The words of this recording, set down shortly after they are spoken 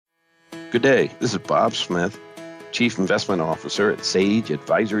Good day. This is Bob Smith, Chief Investment Officer at Sage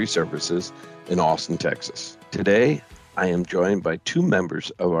Advisory Services in Austin, Texas. Today, I am joined by two members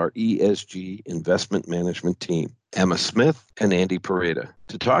of our ESG investment management team, Emma Smith and Andy Pareda,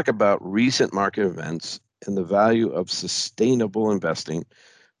 to talk about recent market events and the value of sustainable investing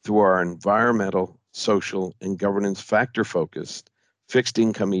through our environmental, social, and governance factor-focused fixed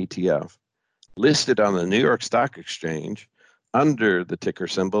income ETF, listed on the New York Stock Exchange under the ticker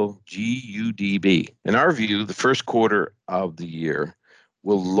symbol GUDB. In our view, the first quarter of the year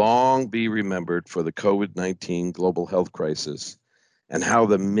will long be remembered for the COVID-19 global health crisis and how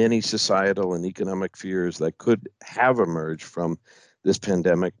the many societal and economic fears that could have emerged from this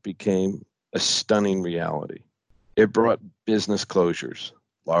pandemic became a stunning reality. It brought business closures,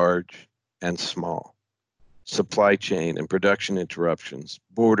 large and small, supply chain and production interruptions,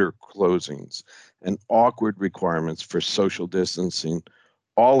 border closings, and awkward requirements for social distancing,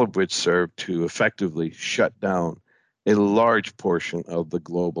 all of which served to effectively shut down a large portion of the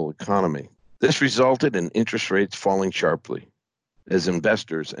global economy. This resulted in interest rates falling sharply as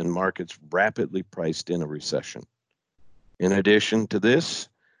investors and markets rapidly priced in a recession. In addition to this,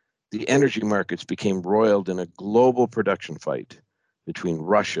 the energy markets became roiled in a global production fight between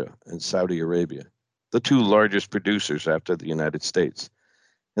Russia and Saudi Arabia, the two largest producers after the United States.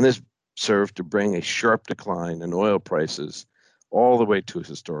 And this served to bring a sharp decline in oil prices all the way to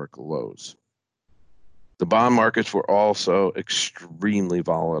historical lows. The bond markets were also extremely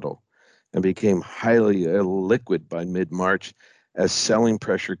volatile and became highly illiquid by mid-March as selling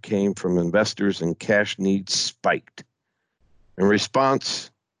pressure came from investors and cash needs spiked. In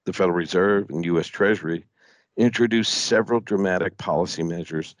response, the Federal Reserve and U.S. Treasury introduced several dramatic policy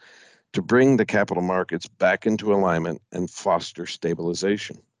measures to bring the capital markets back into alignment and foster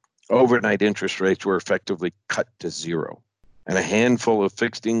stabilization. Overnight interest rates were effectively cut to zero, and a handful of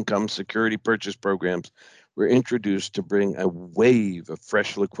fixed income security purchase programs were introduced to bring a wave of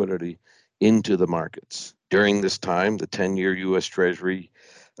fresh liquidity into the markets. During this time, the 10-year U.S. Treasury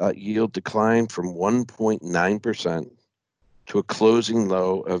yield declined from 1.9% to a closing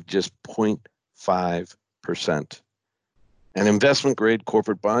low of just 0.5%. And investment-grade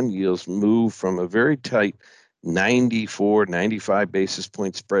corporate bond yields moved from a very tight 95 basis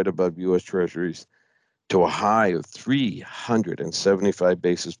point spread above U.S. Treasuries to a high of 375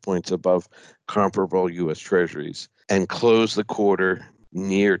 basis points above comparable U.S. Treasuries and closed the quarter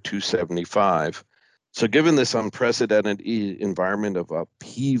near 275. So given this unprecedented environment of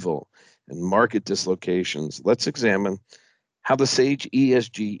upheaval and market dislocations, let's examine how the Sage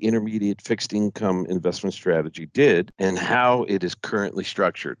ESG intermediate fixed income investment strategy did and how it is currently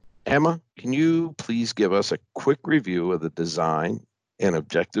structured. Emma, can you please give us a quick review of the design and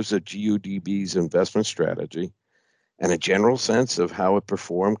objectives of GUDB's investment strategy and a general sense of how it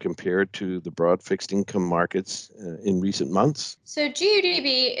performed compared to the broad fixed income markets in recent months? So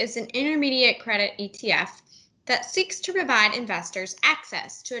GUDB is an intermediate credit ETF that seeks to provide investors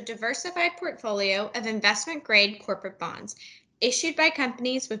access to a diversified portfolio of investment-grade corporate bonds issued by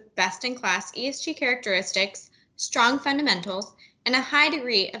companies with best-in-class ESG characteristics, strong fundamentals, and a high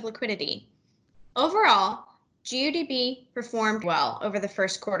degree of liquidity. Overall, GUDB performed well over the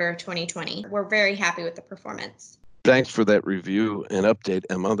first quarter of 2020. We're very happy with the performance. Thanks for that review and update,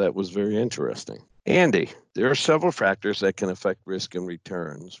 Emma. That was very interesting. Andy, there are several factors that can affect risk and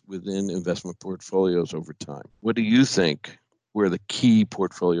returns within investment portfolios over time. What do you think were the key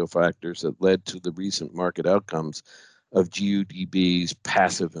portfolio factors that led to the recent market outcomes of GUDB's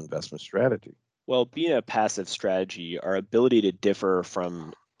passive investment strategy? Well, being a passive strategy, our ability to differ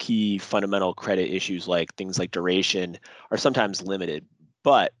from key fundamental credit issues like things like duration are sometimes limited.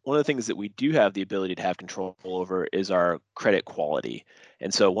 But one of the things that we do have the ability to have control over is our credit quality.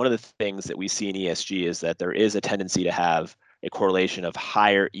 And so one of the things that we see in ESG is that there is a tendency to have a correlation of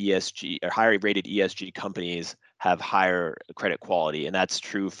higher ESG or higher rated ESG companies have higher credit quality. And that's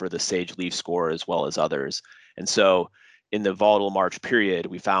true for the Sage Leaf score as well as others. And so in the volatile March period,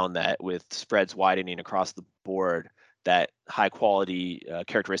 we found that with spreads widening across the board, that high quality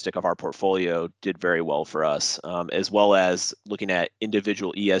characteristic of our portfolio did very well for us, as well as looking at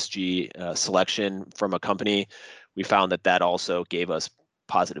individual ESG selection from a company. We found that that also gave us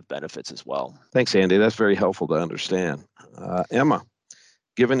positive benefits as well. Thanks, Andy. That's very helpful to understand. Emma,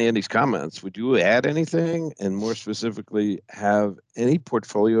 given Andy's comments, would you add anything, and more specifically, have any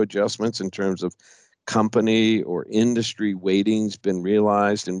portfolio adjustments in terms of company or industry weightings been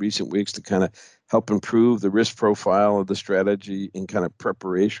realized in recent weeks to kind of help improve the risk profile of the strategy in kind of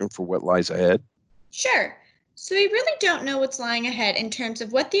preparation for what lies ahead? Sure. So we really don't know what's lying ahead in terms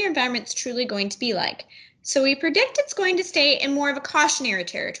of what the environment's truly going to be like. So we predict it's going to stay in more of a cautionary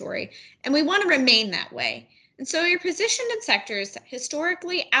territory, and we want to remain that way. And so you're positioned in sectors that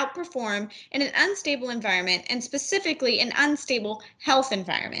historically outperform in an unstable environment, and specifically an unstable health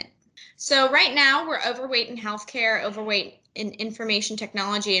environment. So right now we're overweight in healthcare, overweight in information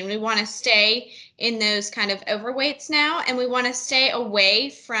technology, and we want to stay in those kind of overweights now, and we want to stay away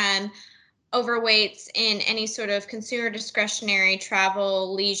from overweights in any sort of consumer discretionary,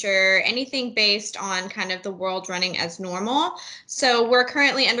 travel, leisure, anything based on kind of the world running as normal. So we're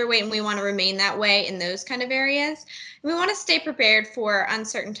currently underweight and we want to remain that way in those kind of areas. We want to stay prepared for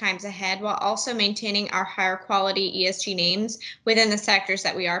uncertain times ahead while also maintaining our higher quality ESG names within the sectors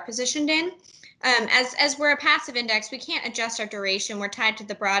that we are positioned in. As we're a passive index, we can't adjust our duration. We're tied to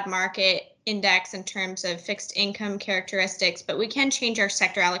the broad market index in terms of fixed income characteristics, but we can change our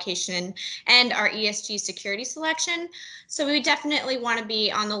sector allocation and our ESG security selection. So we definitely want to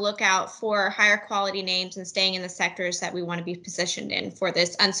be on the lookout for higher quality names and staying in the sectors that we want to be positioned in for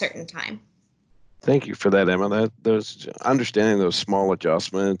this uncertain time. Thank you for that, Emma. Those understanding those small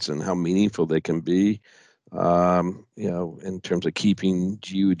adjustments and how meaningful they can be, in terms of keeping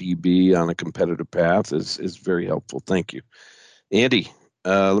GUDB on a competitive path is very helpful. Thank you. Andy,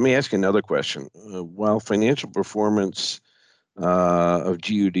 let me ask you another question. While financial performance of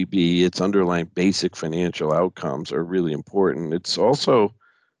GUDB, its underlying basic financial outcomes are really important, it's also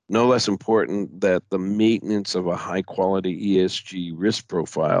no less important that the maintenance of a high quality ESG risk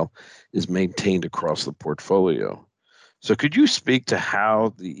profile is maintained across the portfolio. So could you speak to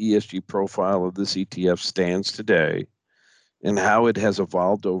how the ESG profile of this ETF stands today and how it has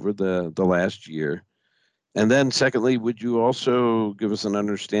evolved over the last year? And then secondly, would you also give us an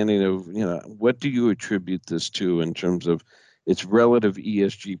understanding of, what do you attribute this to in terms of its relative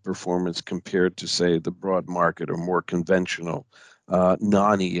ESG performance compared to, say, the broad market or more conventional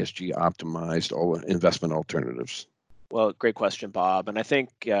non-ESG optimized investment alternatives? Well, great question, Bob. And I think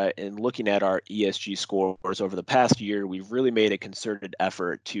in looking at our ESG scores over the past year, we've really made a concerted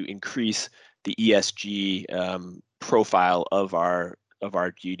effort to increase the ESG profile of our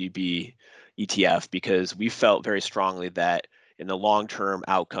GUDB ETF because we felt very strongly that in the long-term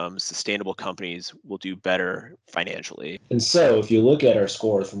outcomes, sustainable companies will do better financially. And so if you look at our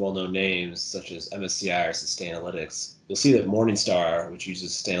scores from well-known names such as MSCI or Sustainalytics, you'll see that Morningstar, which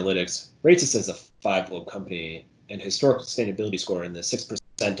uses Sustainalytics, rates us as a 5 globe company and historical sustainability score in the 6th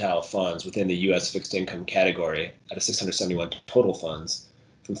percentile funds within the U.S. fixed income category out of 671 total funds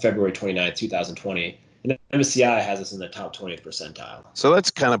from February 29, 2020. And MSCI has us in the top 20th percentile. So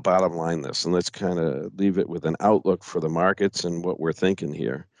let's kind of bottom line this and let's kind of leave it with an outlook for the markets and what we're thinking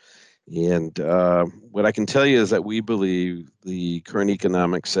here. And what I can tell you is that we believe the current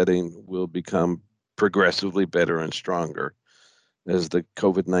economic setting will become progressively better and stronger as the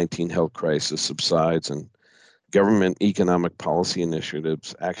COVID-19 health crisis subsides and government economic policy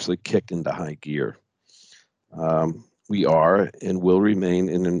initiatives actually kick into high gear. We are and will remain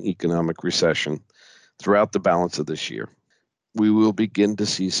in an economic recession throughout the balance of this year. We will begin to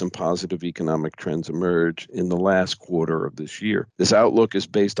see some positive economic trends emerge in the last quarter of this year. This outlook is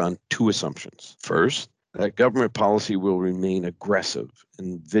based on 2 assumptions. First, that government policy will remain aggressive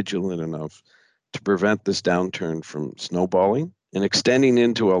and vigilant enough to prevent this downturn from snowballing and extending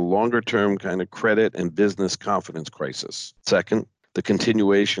into a longer-term kind of credit and business confidence crisis. Second, the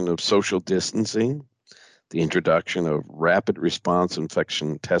continuation of social distancing, the introduction of rapid response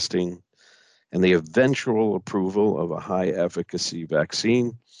infection testing, and the eventual approval of a high-efficacy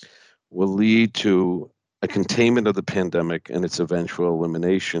vaccine will lead to a containment of the pandemic and its eventual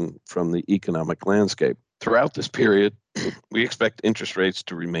elimination from the economic landscape. Throughout this period, we expect interest rates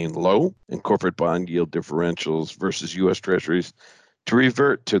to remain low and corporate bond yield differentials versus U.S. Treasuries to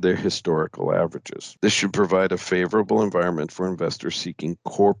revert to their historical averages. This should provide a favorable environment for investors seeking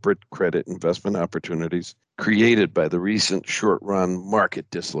corporate credit investment opportunities created by the recent short-run market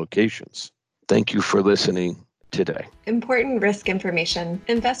dislocations. Thank you for listening today. Important risk information.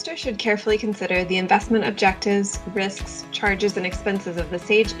 Investors should carefully consider the investment objectives, risks, charges, and expenses of the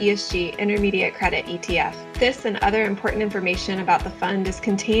SAGE ESG Intermediate Credit ETF. This and other important information about the fund is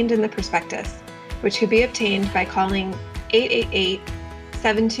contained in the prospectus, which could be obtained by calling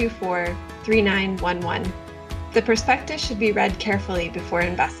 888-724-3911. The prospectus should be read carefully before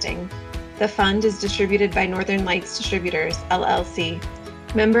investing. The fund is distributed by Northern Lights Distributors, LLC,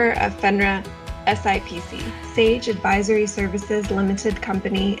 member of FINRA SIPC. SAGE Advisory Services Limited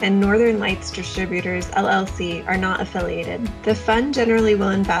Company and Northern Lights Distributors LLC are not affiliated. The fund generally will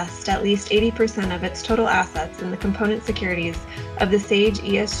invest at least 80% of its total assets in the component securities of the SAGE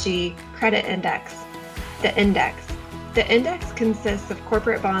ESG Credit Index, the index, The index consists of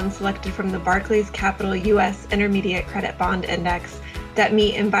corporate bonds selected from the Barclays Capital U.S. Intermediate Credit Bond Index that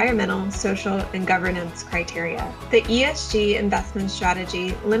meet environmental, social, and governance criteria. The ESG investment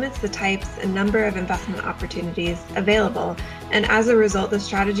strategy limits the types and number of investment opportunities available, and as a result, the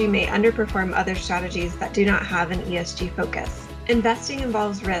strategy may underperform other strategies that do not have an ESG focus. Investing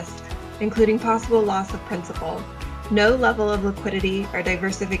involves risk, including possible loss of principal. No level of liquidity or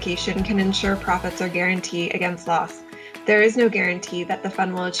diversification can ensure profits or guarantee against loss. There is no guarantee that the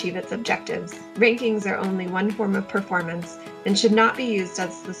fund will achieve its objectives. Rankings are only one form of performance and should not be used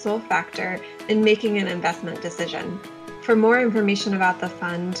as the sole factor in making an investment decision. For more information about the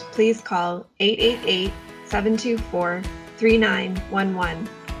fund, please call 888-724-3911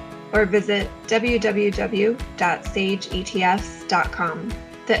 or visit www.sageetfs.com.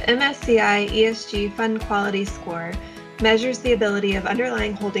 The MSCI ESG Fund Quality Score measures the ability of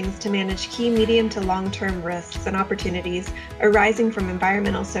underlying holdings to manage key medium to long-term risks and opportunities arising from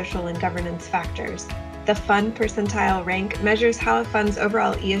environmental, social, and governance factors. The Fund Percentile Rank measures how a fund's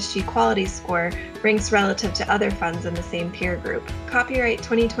overall ESG quality score ranks relative to other funds in the same peer group. Copyright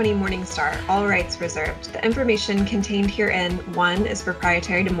 2020 Morningstar, all rights reserved. The information contained herein, 1, is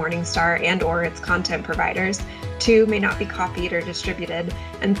proprietary to Morningstar and/or its content providers, 2, may not be copied or distributed,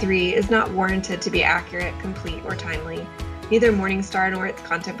 and 3, is not warranted to be accurate, complete, or timely. Neither Morningstar nor its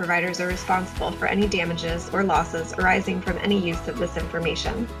content providers are responsible for any damages or losses arising from any use of this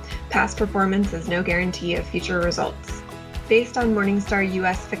information. Past performance is no guarantee of future results. Based on Morningstar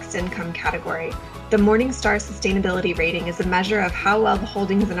U.S. Fixed Income category, the Morningstar Sustainability Rating is a measure of how well the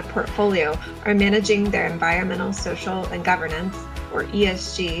holdings in a portfolio are managing their environmental, social, and governance, or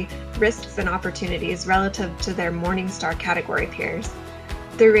ESG, risks and opportunities relative to their Morningstar category peers.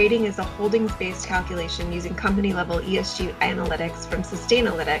 The rating is a holdings-based calculation using company-level ESG analytics from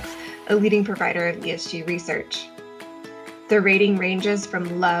Sustainalytics, a leading provider of ESG research. The rating ranges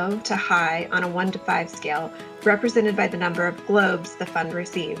from low to high on a 1 to 5 scale, represented by the number of globes the fund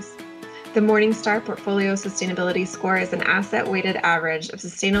receives. The Morningstar Portfolio Sustainability Score is an asset-weighted average of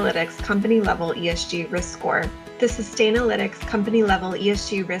Sustainalytics company-level ESG risk score. The Sustainalytics company-level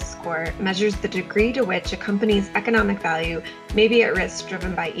ESG risk score measures the degree to which a company's economic value may be at risk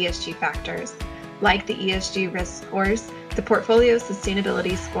driven by ESG factors. Like the ESG risk scores, the Portfolio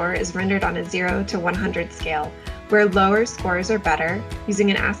Sustainability Score is rendered on a 0 to 100 scale, where lower scores are better,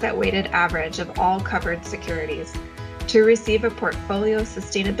 using an asset-weighted average of all covered securities. To receive a portfolio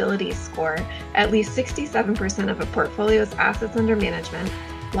sustainability score, at least 67% of a portfolio's assets under management,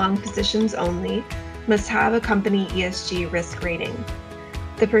 long positions only, must have a company ESG risk rating.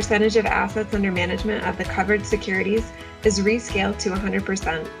 The percentage of assets under management of the covered securities is rescaled to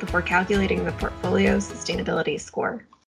 100% before calculating the portfolio sustainability score.